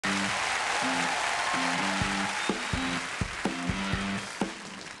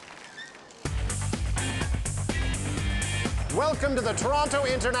Welcome to the Toronto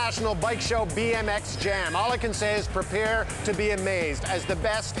International Bike Show BMX Jam. All I can say is prepare to be amazed as the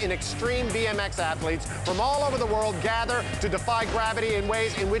best in extreme BMX athletes from all over the world gather to defy gravity in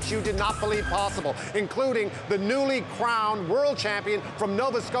ways in which you did not believe possible, including the newly crowned world champion from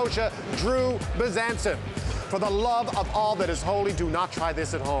Nova Scotia, Drew Bezanson. For the love of all that is holy, do not try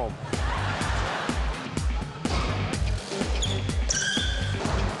this at home.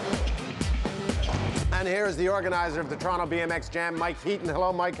 And here is the organizer of the Toronto BMX Jam, Mike Heaton.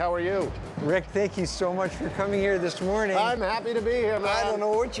 Hello, Mike, how are you? Rick, thank you so much for coming here this morning. I'm happy to be here, man. I don't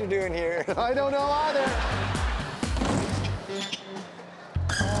know what you're doing here. I don't know either.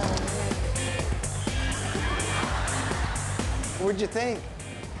 What'd you think?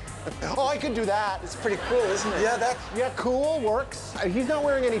 Oh, I could do that. It's pretty cool, isn't it? Yeah, cool, works. He's not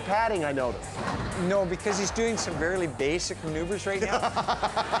wearing any padding, I noticed. No, because he's doing some very basic maneuvers right now.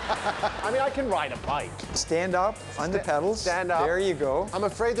 I mean, I can ride a bike. Stand up on the pedals. Stand up. There you go. I'm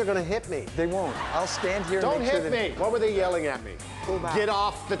afraid they're gonna hit me. They won't. I'll stand here Don't and make sure hit that... me. What were they yelling at me? Go back. Get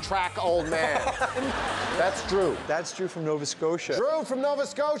off the track, old man. That's Drew. That's Drew from Nova Scotia. Drew from Nova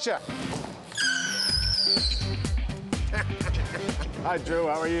Scotia. Hi, Drew,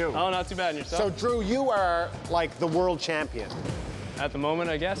 how are you? Oh, not too bad. And yourself? So, Drew, you are like the world champion. At the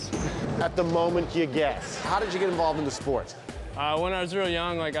moment, I guess. At the moment, you guess. How did you get involved in the sport? When I was real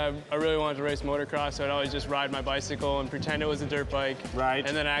young, like I really wanted to race motocross, so I'd always just ride my bicycle and pretend it was a dirt bike. Right.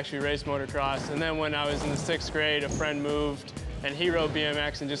 And then I actually raced motocross. And then when I was in the 6th grade, a friend moved, and he rode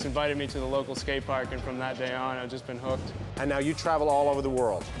BMX and just invited me to the local skate park, and from that day on, I've just been hooked. And now you travel all over the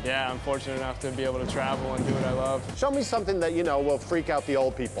world. Yeah, I'm fortunate enough to be able to travel and do what I love. Show me something that, you know, will freak out the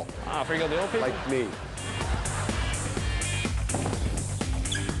old people. Ah, freak out the old people? Like me.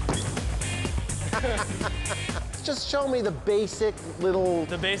 Just show me the basic little...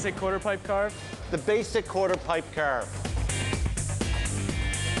 The basic quarter pipe carve? The basic quarter pipe carve.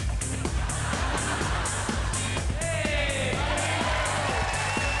 Hey!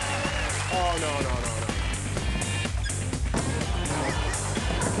 Oh, no, no, no, no.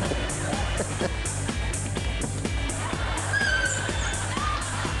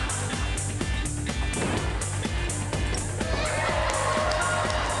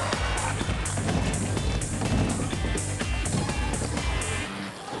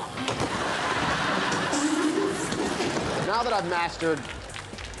 Now that I've mastered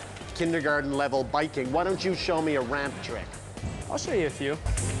kindergarten level biking, why don't you show me a ramp trick? I'll show you a few.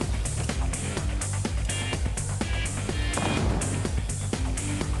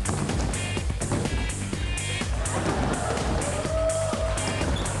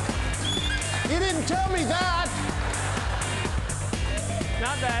 You didn't tell me that!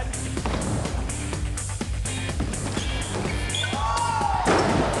 Not bad.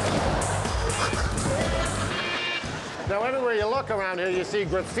 Now, everywhere you look around here, you see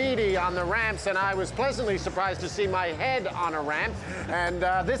graffiti on the ramps, and I was pleasantly surprised to see my head on a ramp. And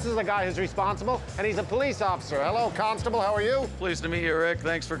this is the guy who's responsible, and he's a police officer. Hello, Constable, how are you? Pleased to meet you, Rick.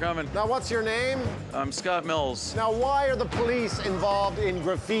 Thanks for coming. Now, what's your name? I'm Scott Mills. Now, why are the police involved in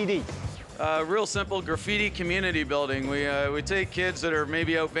graffiti? Real simple, graffiti community building. We take kids that are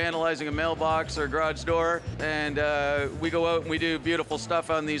maybe out vandalizing a mailbox or garage door, and we go out and we do beautiful stuff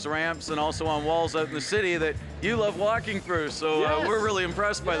on these ramps and also on walls out in the city that you love walking through. So Yes. we're really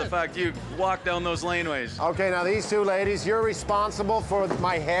impressed by the fact you walk down those laneways. Okay, now these two ladies, you're responsible for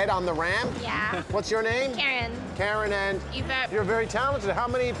my head on the ramp? Yeah. What's your name? Karen. Karen, and Yvette. you're very talented. How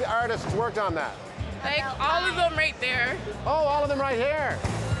many artists worked on that? Like all of them right there. Oh, all of them right here.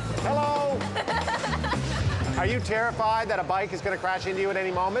 Hello. Are you terrified that a bike is going to crash into you at any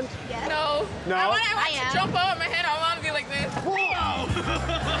moment? Yeah. No. No? I want I to am. jump out of my head. I want to be like this.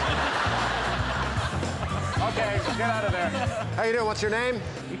 Okay, get out of there. How you doing? What's your name?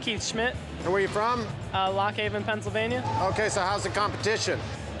 I'm Keith Schmidt, And where you from? Lock Haven, Pennsylvania. Okay, so how's the competition?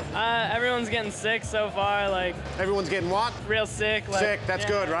 Everyone's getting sick so far, like Everyone's getting what? real sick. Like, Sick, that's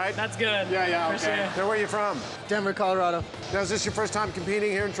good, right? That's good. Yeah, yeah, for okay. sure. So where are you from? Denver, Colorado. Now, is this your first time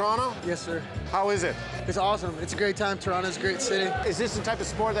competing here in Toronto? Yes, sir. How is it? It's awesome. It's a great time. Toronto's a great city. Is this the type of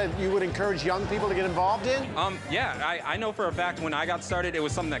sport that you would encourage young people to get involved in? Yeah, I know for a fact when I got started, it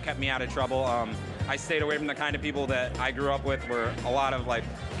was something that kept me out of trouble. I stayed away from the kind of people that I grew up with where a lot of like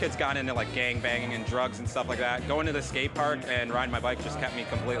kids got into like gang banging and drugs and stuff like that. Going to the skate park and riding my bike just kept me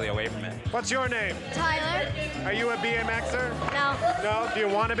completely away from it. What's your name? Tyler. Are you a BMXer? No. No? Do you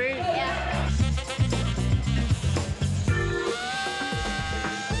want to be? Yeah.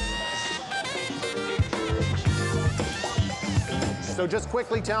 So just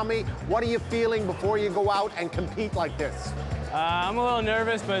quickly tell me, what are you feeling before you go out and compete like this? I'm a little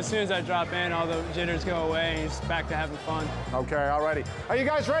nervous, but as soon as I drop in, all the jitters go away and just back to having fun. Okay, all righty. Are you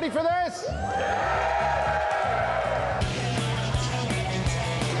guys ready for this?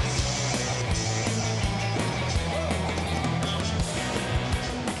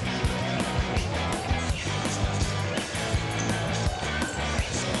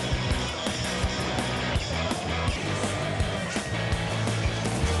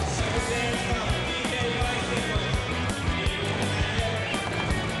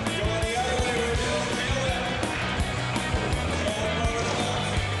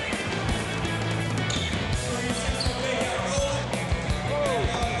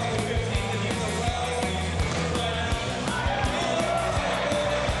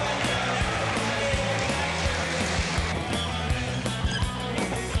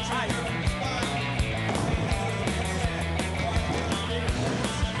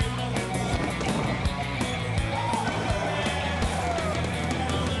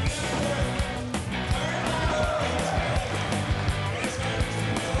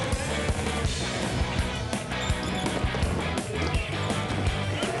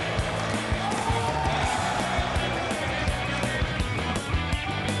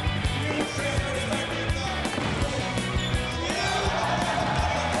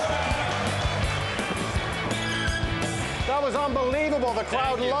 That was unbelievable. The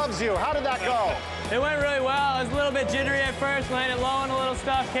crowd loves you. How did that go? It went really well. I was a little bit jittery at first, landed low on a little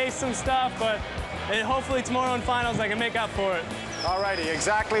stuff, cased some stuff, but hopefully tomorrow in finals I can make up for it. All righty,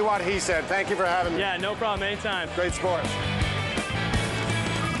 exactly what he said. Thank you for having me. Yeah, no problem, anytime. Great sport.